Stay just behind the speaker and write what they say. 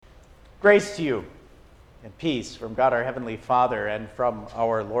Grace to you and peace from God our Heavenly Father and from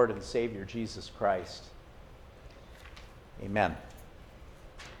our Lord and Savior Jesus Christ. Amen.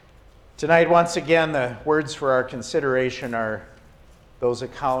 Tonight, once again, the words for our consideration are the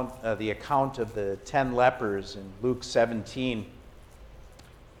account of the 10 lepers in Luke 17.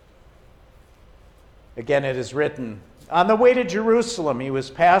 Again, it is written, "On the way to Jerusalem, he was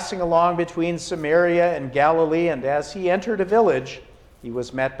passing along between Samaria and Galilee, and as he entered a village, he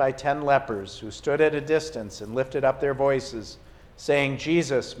was met by 10 lepers who stood at a distance and lifted up their voices, saying,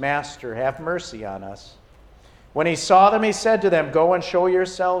 'Jesus, Master, have mercy on us.' When he saw them, he said to them, 'Go and show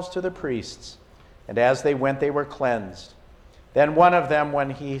yourselves to the priests.' And as they went, they were cleansed. Then one of them, when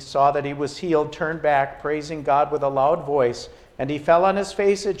he saw that he was healed, turned back, praising God with a loud voice, and he fell on his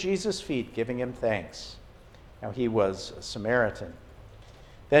face at Jesus' feet, giving him thanks. Now he was a Samaritan.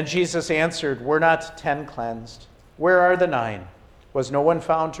 Then Jesus answered, 'Were not 10 cleansed? Where are the 9? Was no one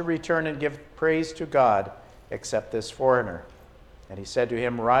found to return and give praise to God except this foreigner?' And he said to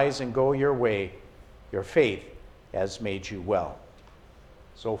him, 'Rise and go your way. Your faith has made you well.'"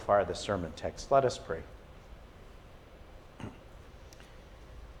 So far the sermon text. Let us pray.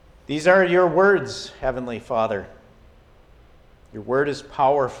 These are your words, Heavenly Father. Your word is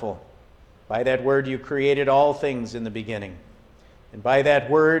powerful. By that word you created all things in the beginning. And by that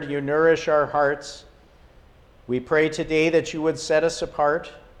word you nourish our hearts. We pray today that you would set us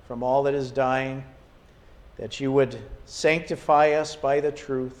apart from all that is dying, that you would sanctify us by the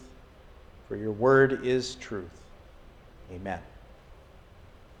truth, for your word is truth. Amen.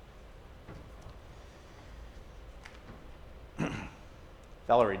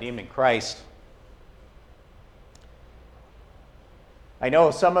 Fellow redeemed in Christ, I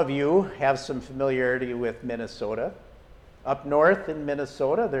know some of you have some familiarity with Minnesota. Up north in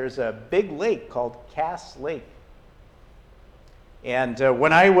Minnesota, there's a big lake called Cass Lake. And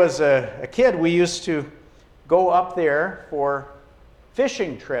when I was a kid, we used to go up there for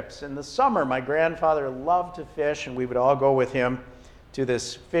fishing trips. In the summer, my grandfather loved to fish, and we would all go with him to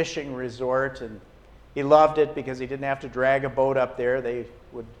this fishing resort. And he loved it because he didn't have to drag a boat up there. They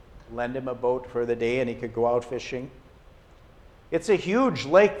would lend him a boat for the day, and he could go out fishing. It's a huge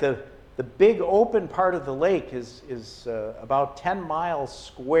lake. The big open part of the lake is about 10 miles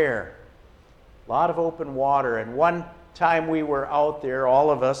square. A lot of open water. And one time we were out there,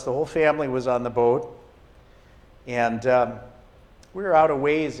 all of us, the whole family was on the boat. And we were out a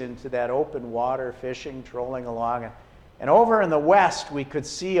ways into that open water, fishing, trolling along. And over in the west, we could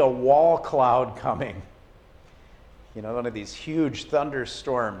see a wall cloud coming. You know, one of these huge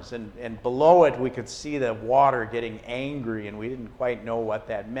thunderstorms. And below it, we could see the water getting angry, and we didn't quite know what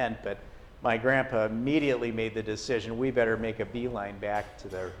that meant. But my grandpa immediately made the decision, we better make a beeline back to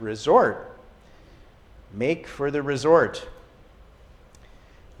the resort. Make for the resort.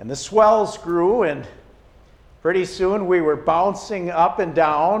 And the swells grew, and pretty soon we were bouncing up and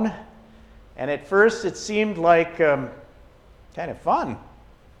down. And at first it seemed like kind of fun.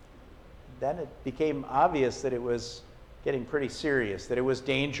 Then it became obvious that it was getting pretty serious, that it was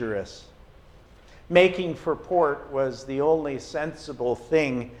dangerous. Making for port was the only sensible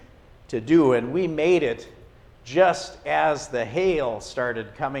thing to do, and we made it just as the hail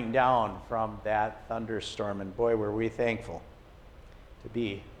started coming down from that thunderstorm, and boy, were we thankful to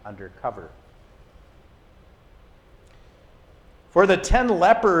be under cover. For the 10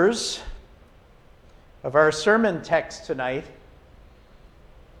 lepers of our sermon text tonight,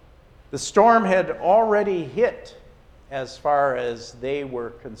 the storm had already hit as far as they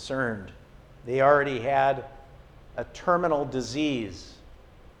were concerned. They already had a terminal disease.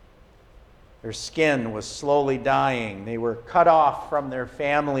 Their skin was slowly dying. They were cut off from their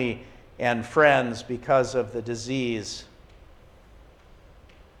family and friends because of the disease.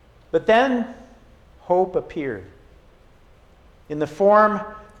 But then hope appeared in the form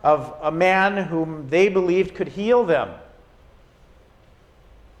of a man whom they believed could heal them.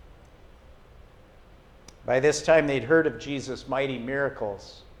 By this time, they'd heard of Jesus' mighty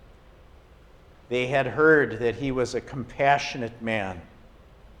miracles. They had heard that he was a compassionate man.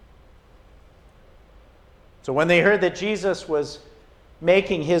 So when they heard that Jesus was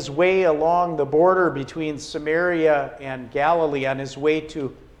making his way along the border between Samaria and Galilee on his way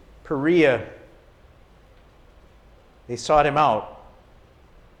to Perea, they sought him out.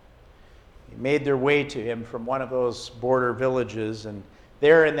 They made their way to him from one of those border villages, and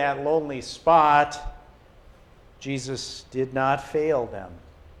there in that lonely spot, Jesus did not fail them.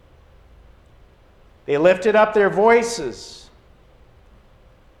 They lifted up their voices.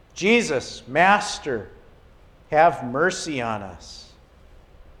 "Jesus, Master, have mercy on us."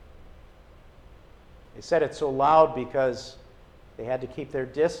 They said it so loud because They had to keep their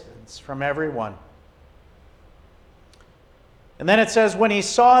distance from everyone. And then it says, when he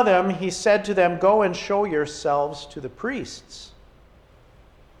saw them, he said to them, "Go and show yourselves to the priests."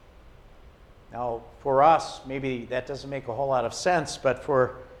 Now, for us, maybe that doesn't make a whole lot of sense, but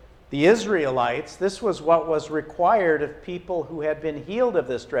for the Israelites, this was what was required of people who had been healed of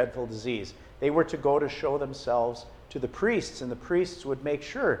this dreadful disease. They were to go to show themselves to the priests, and the priests would make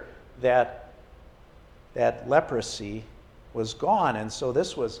sure that that leprosy was gone. And so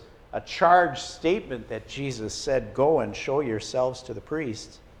this was a charged statement that Jesus said, "Go and show yourselves to the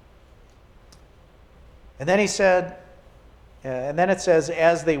priests." And then he said, and then it says,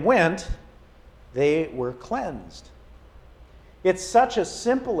 as they went, they were cleansed. It's such a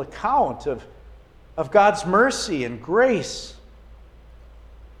simple account of God's mercy and grace.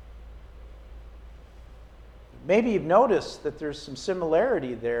 Maybe you've noticed that there's some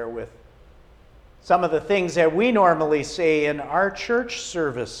similarity there with some of the things that we normally say in our church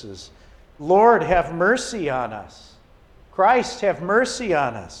services. Lord, have mercy on us. Christ, have mercy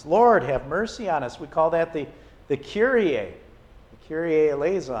on us. Lord, have mercy on us. We call that the Kyrie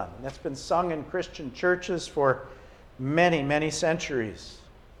eleison. And that's been sung in Christian churches for many, many centuries.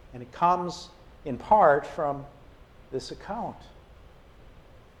 And it comes in part from this account.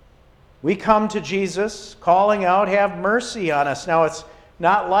 We come to Jesus calling out, "Have mercy on us." Now, it's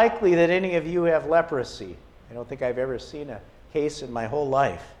not likely that any of you have leprosy. I don't think I've ever seen a case in my whole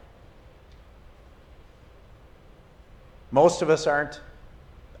life. Most of us aren't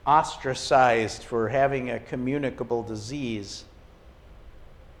ostracized for having a communicable disease.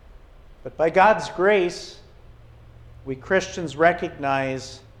 But by God's grace, we Christians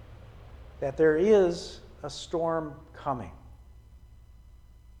recognize that there is a storm coming.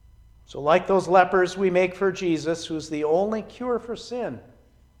 So like those lepers, we make for Jesus, who's the only cure for sin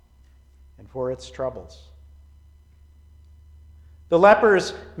and for its troubles. The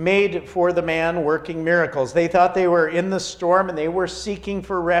lepers made for the man working miracles. They thought they were in the storm and they were seeking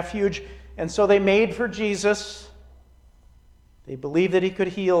for refuge, and so they made for Jesus. They believed that he could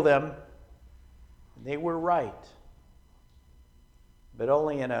heal them, and they were right, but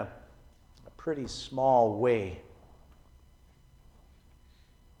only in a pretty small way.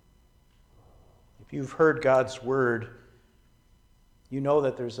 If you've heard God's word, you know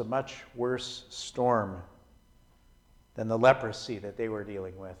that there's a much worse storm than the leprosy that they were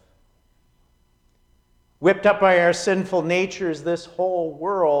dealing with. Whipped up by our sinful natures, this whole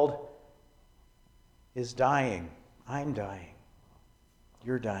world is dying. I'm dying.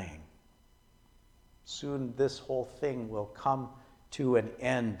 You're dying. Soon this whole thing will come to an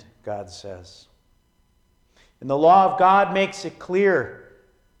end, God says. And the law of God makes it clear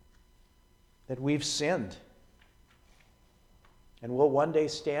that we've sinned and will one day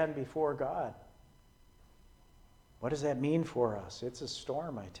stand before God. What does that mean for us? It's a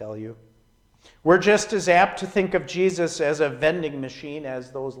storm, I tell you. We're just as apt to think of Jesus as a vending machine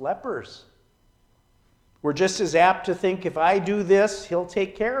as those lepers. We're just as apt to think, if I do this, he'll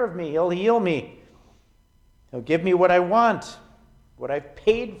take care of me, he'll heal me. He'll give me what I want, what I've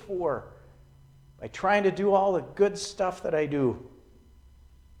paid for, by trying to do all the good stuff that I do.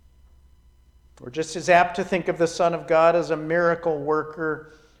 We're just as apt to think of the Son of God as a miracle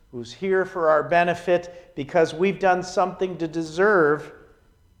worker who's here for our benefit because we've done something to deserve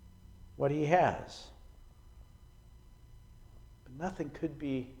what he has. But nothing could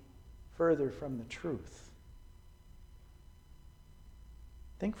be further from the truth.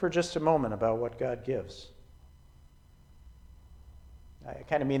 Think for just a moment about what God gives. I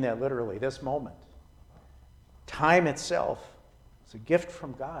kind of mean that literally, this moment. Time itself is a gift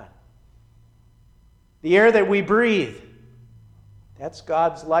from God. The air that we breathe, that's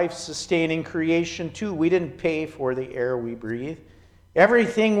God's life-sustaining creation too. We didn't pay for the air we breathe.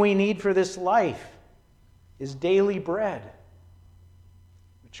 Everything we need for this life is daily bread,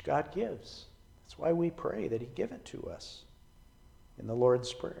 which God gives. That's why we pray that he give it to us in the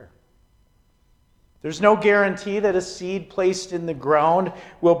Lord's Prayer. There's no guarantee that a seed placed in the ground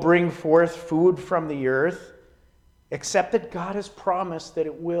will bring forth food from the earth, except that God has promised that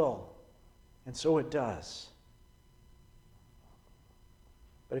it will. And so it does.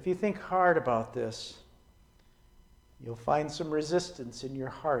 But if you think hard about this, you'll find some resistance in your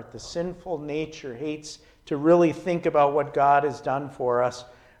heart. The sinful nature hates to really think about what God has done for us.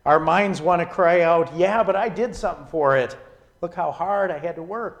 Our minds want to cry out, "Yeah, but I did something for it. Look how hard I had to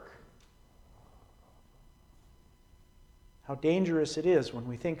work." How dangerous it is when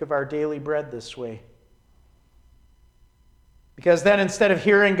we think of our daily bread this way. Because then instead of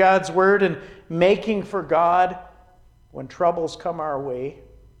hearing God's word and making for God when troubles come our way,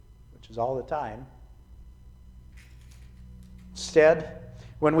 which is all the time, Instead,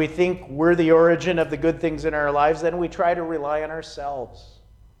 when we think we're the origin of the good things in our lives, then we try to rely on ourselves.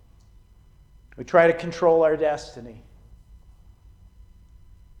 We try to control our destiny.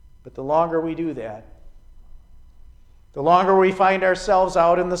 But the longer we do that, the longer we find ourselves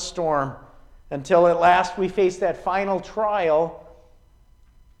out in the storm, until at last we face that final trial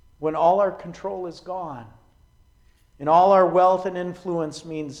when all our control is gone and all our wealth and influence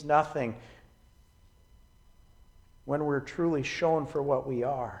means nothing, when we're truly shown for what we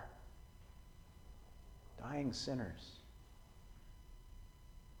are, dying sinners.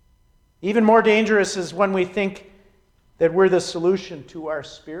 Even more dangerous is when we think that we're the solution to our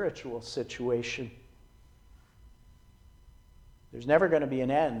spiritual situation. There's never going to be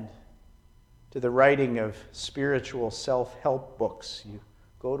an end to the writing of spiritual self-help books. You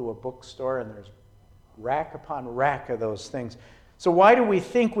go to a bookstore and there's rack upon rack of those things. So why do we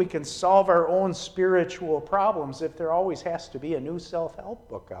think we can solve our own spiritual problems if there always has to be a new self-help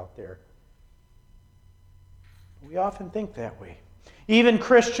book out there? We often think that way. Even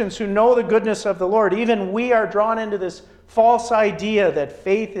Christians who know the goodness of the Lord, even we are drawn into this false idea that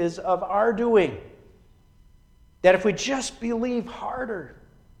faith is of our doing. That if we just believe harder,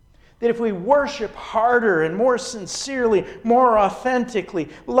 that if we worship harder and more sincerely, more authentically,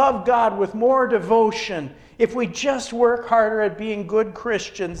 love God with more devotion, if we just work harder at being good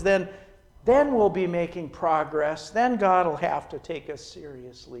Christians, then we'll be making progress. Then God will have to take us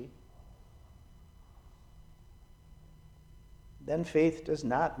seriously. Then faith does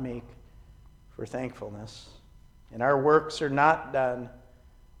not make for thankfulness. And our works are not done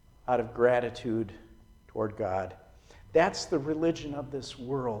out of gratitude toward God. That's the religion of this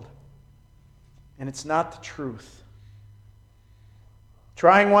world. And it's not the truth.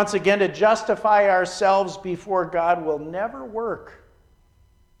 Trying once again to justify ourselves before God will never work.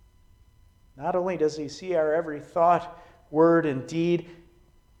 Not only does He see our every thought, word, and deed,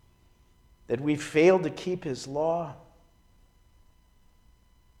 that we've failed to keep His law,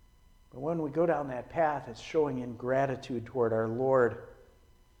 but when we go down that path, it's showing ingratitude toward our Lord,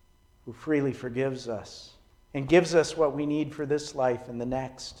 who freely forgives us and gives us what we need for this life and the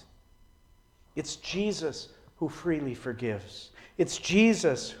next. It's Jesus who freely forgives. It's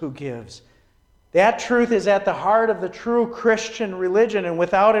Jesus who gives. That truth is at the heart of the true Christian religion, and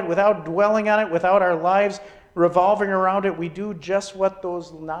without it, without dwelling on it, without our lives revolving around it, we do just what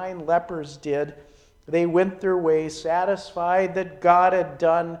those 9 lepers did. They went their way satisfied that God had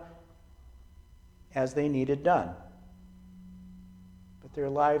done as they needed done. But their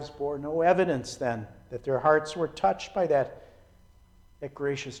lives bore no evidence then that their hearts were touched by that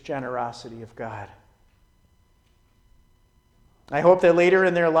gracious generosity of God. I hope that later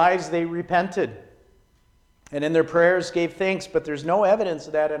in their lives they repented and in their prayers gave thanks, but there's no evidence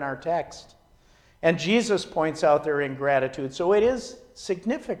of that in our text. And Jesus points out their ingratitude, so it is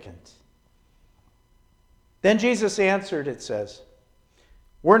significant. Then Jesus answered, it says,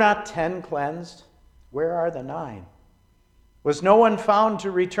 "Were not 10 cleansed? Where are the 9? Was no one found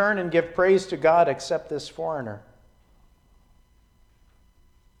to return and give praise to God except this foreigner?"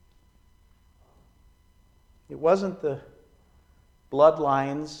 It wasn't the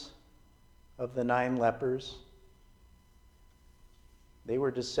bloodlines of the 9 lepers. They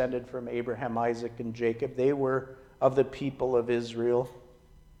were descended from Abraham, Isaac, and Jacob. They were of the people of Israel.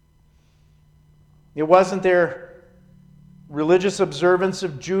 It wasn't their religious observance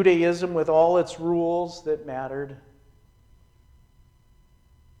of Judaism with all its rules that mattered.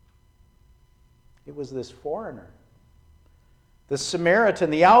 It was this foreigner, the Samaritan,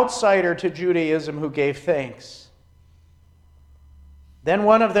 the outsider to Judaism, who gave thanks. Then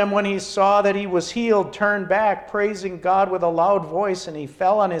one of them, when he saw that he was healed, turned back, praising God with a loud voice, and he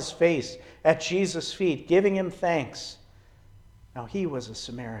fell on his face at Jesus' feet, giving him thanks. Now he was a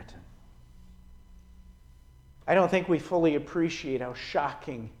Samaritan. I don't think we fully appreciate how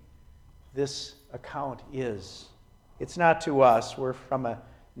shocking this account is. It's not to us. We're from a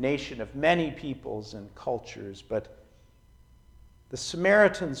nation of many peoples and cultures, but the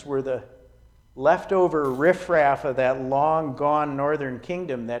Samaritans were the leftover riffraff of that long-gone northern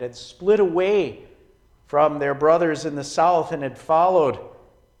kingdom that had split away from their brothers in the south and had followed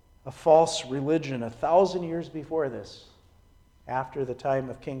a false religion 1,000 years before this, after the time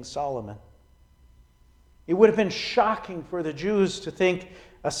of King Solomon. It would have been shocking for the Jews to think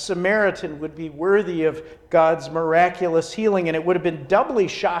a Samaritan would be worthy of God's miraculous healing, and it would have been doubly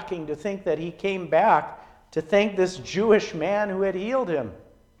shocking to think that he came back to thank this Jewish man who had healed him.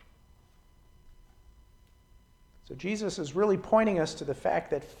 So Jesus is really pointing us to the fact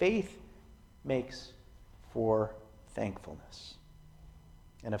that faith makes for thankfulness.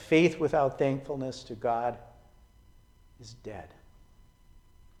 And a faith without thankfulness to God is dead.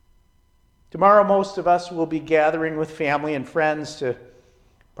 Tomorrow, most of us will be gathering with family and friends to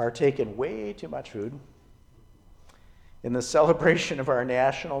partake in way too much food in the celebration of our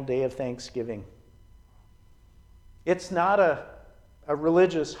National Day of Thanksgiving. It's not a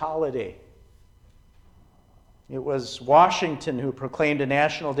religious holiday. It was Washington who proclaimed a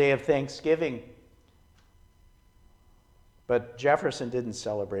National Day of Thanksgiving. But Jefferson didn't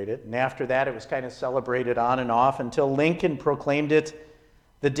celebrate it. And after that, it was kind of celebrated on and off until Lincoln proclaimed it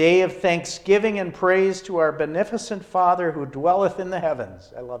the day of thanksgiving and praise to our beneficent Father who dwelleth in the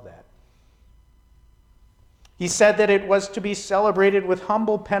heavens. I love that. He said that it was to be celebrated with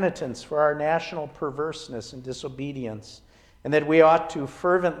humble penitence for our national perverseness and disobedience, and that we ought to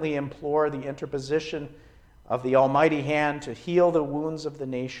fervently implore the interposition of the Almighty hand to heal the wounds of the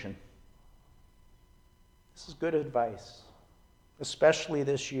nation. This is good advice, especially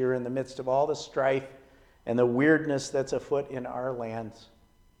this year in the midst of all the strife and the weirdness that's afoot in our lands.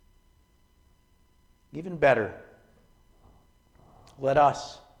 Even better, let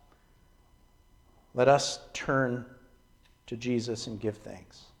us turn to Jesus and give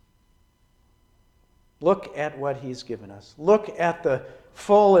thanks. Look at what he's given us. Look at the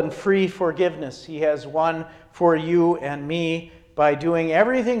full and free forgiveness he has won for you and me by doing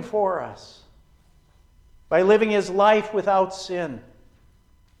everything for us, by living his life without sin,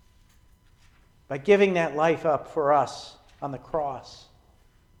 by giving that life up for us on the cross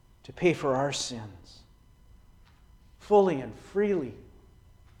to pay for our sins, fully and freely,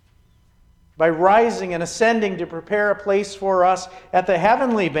 by rising and ascending to prepare a place for us at the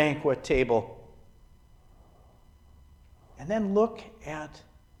heavenly banquet table. And then look at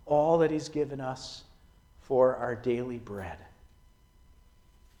all that he's given us for our daily bread.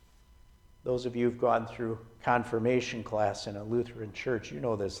 Those of you who've gone through confirmation class in a Lutheran church, you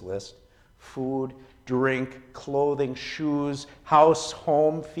know this list. Food, drink, clothing, shoes, house,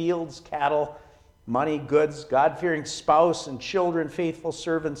 home, fields, cattle, money, goods, God-fearing spouse and children, faithful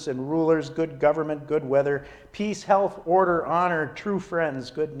servants and rulers, good government, good weather, peace, health, order, honor, true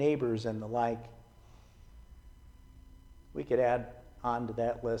friends, good neighbors, and the like. We could add on to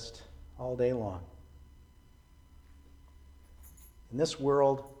that list all day long. In this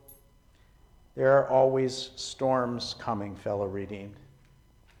world, there are always storms coming, fellow redeemed.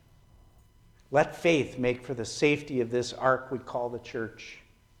 Let faith make for the safety of this ark we call the church.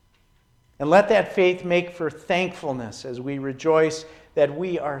 And let that faith make for thankfulness as we rejoice that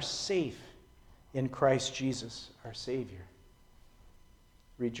we are safe in Christ Jesus, our Savior.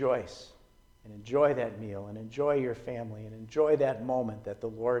 Rejoice and enjoy that meal and enjoy your family and enjoy that moment that the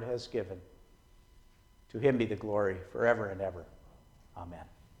Lord has given. To him be the glory forever and ever. Amen.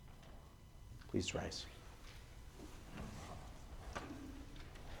 Please rise.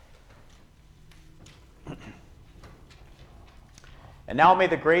 And now may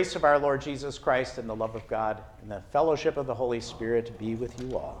the grace of our Lord Jesus Christ and the love of God and the fellowship of the Holy Spirit be with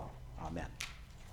you all. Amen.